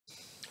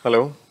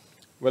Hello,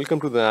 welcome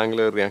to the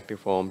Angular Reactive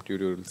Form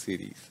tutorial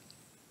series.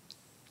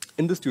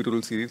 In this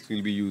tutorial series,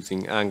 we'll be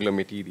using Angular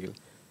Material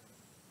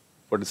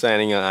for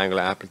designing an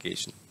Angular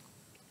application.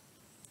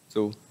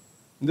 So,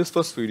 in this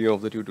first video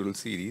of the tutorial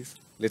series,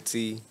 let's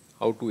see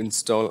how to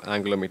install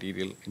Angular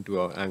Material into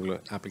our Angular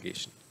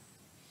application.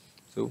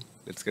 So,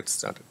 let's get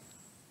started.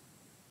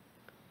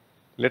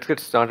 Let's get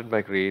started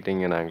by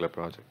creating an Angular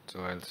project.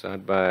 So, I'll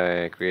start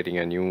by creating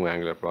a new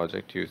Angular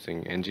project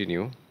using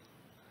ng-new.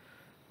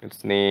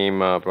 Let's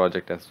name our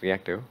project as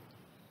Reactive.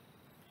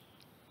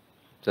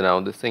 So now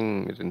this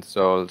thing it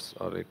installs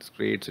or it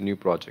creates a new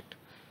project.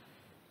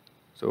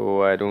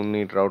 So I don't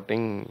need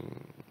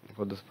routing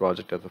for this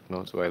project as of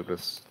now. So I'll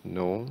press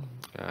no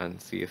and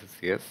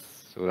CSS yes.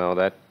 So now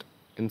that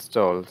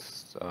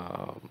installs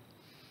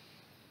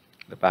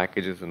the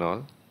packages and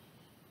all.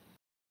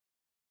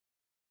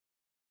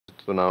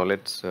 So now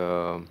let's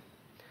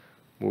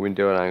move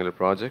into our Angular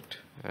project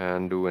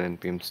and do an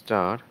npm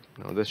start.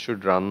 Now this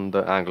should run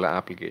the Angular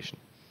application.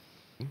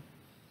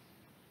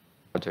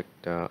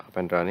 Project up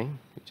and running.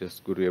 You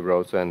just go to your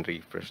browser and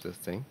refresh this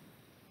thing.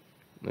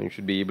 Now you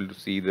should be able to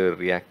see the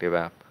reactive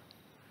app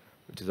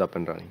which is up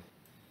and running.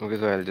 Okay,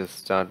 so I'll just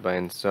start by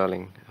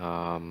installing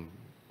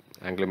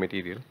Angular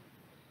Material.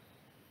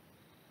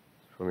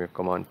 From your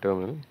command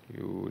terminal,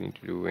 you need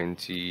to do ng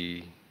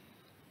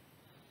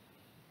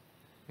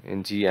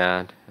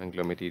add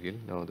Angular Material.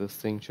 Now this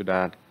thing should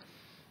add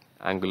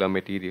Angular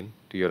Material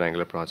to your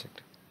Angular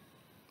project.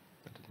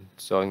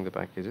 Installing the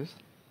packages.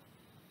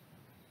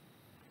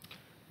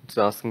 It's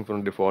asking for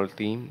a default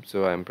theme,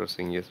 so I'm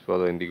pressing yes for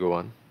the Indigo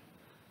one.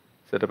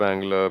 Set up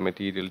Angular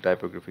Material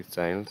typography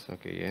styles.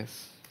 Okay,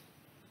 yes.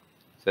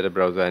 Set up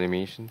browser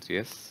animations.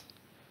 Yes.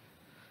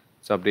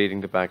 It's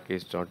updating the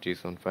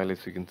package.json file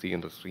as you can see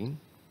on the screen.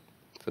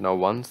 So now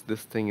once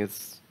this thing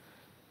is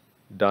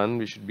done,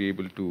 we should be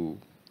able to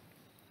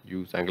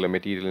use Angular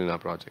Material in our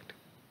project.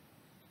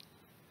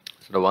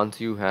 So now once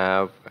you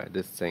have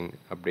this thing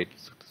updated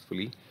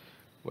successfully,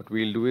 what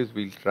we'll do is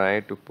we'll try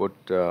to put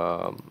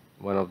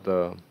one of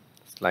the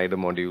slider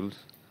modules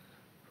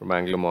from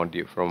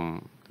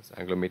from this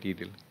Angular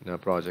Material in our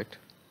project.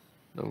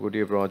 Now go to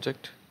your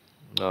project.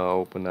 Now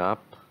open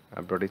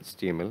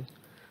app.html.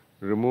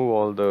 Remove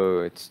all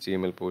the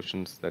HTML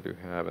portions that you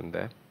have in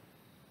there.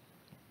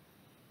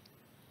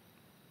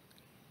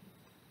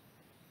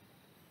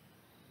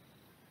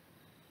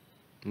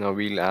 Now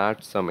we'll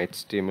add some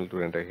HTML to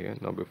render here.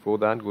 Now before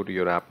that, go to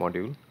your app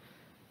module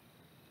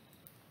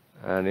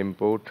and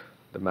import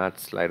the mat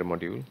slider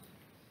module.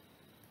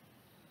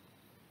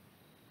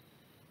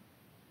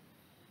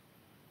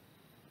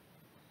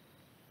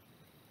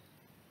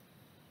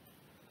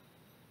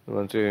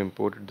 Once you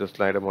imported the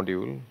slider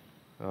module,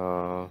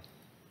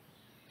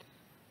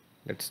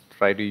 let's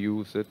try to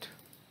use it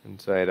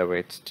inside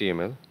our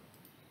HTML.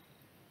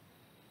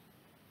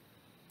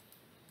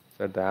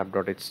 Set the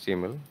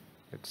app.html.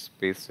 Let's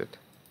paste it.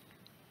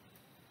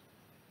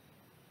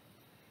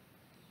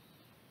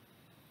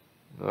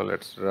 Now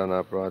let's run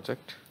our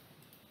project.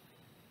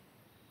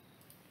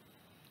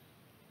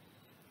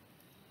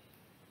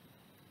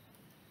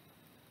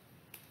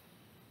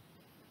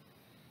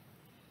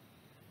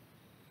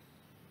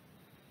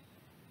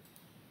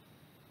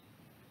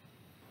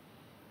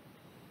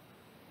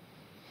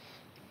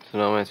 So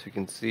now as you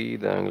can see,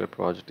 the Angular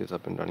project is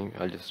up and running.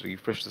 I'll just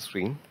refresh the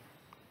screen.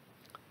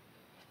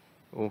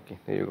 Okay,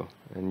 there you go.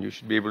 And you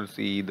should be able to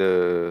see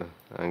the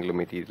Angular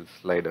Material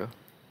slider.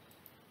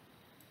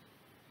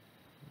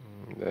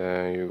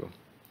 There you go.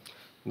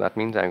 That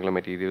means Angular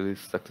Material is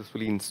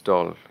successfully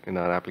installed in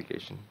our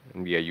application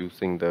and we are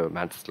using the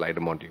mat slider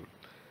module.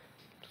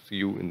 See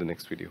you in the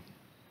next video.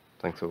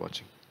 Thanks for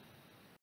watching.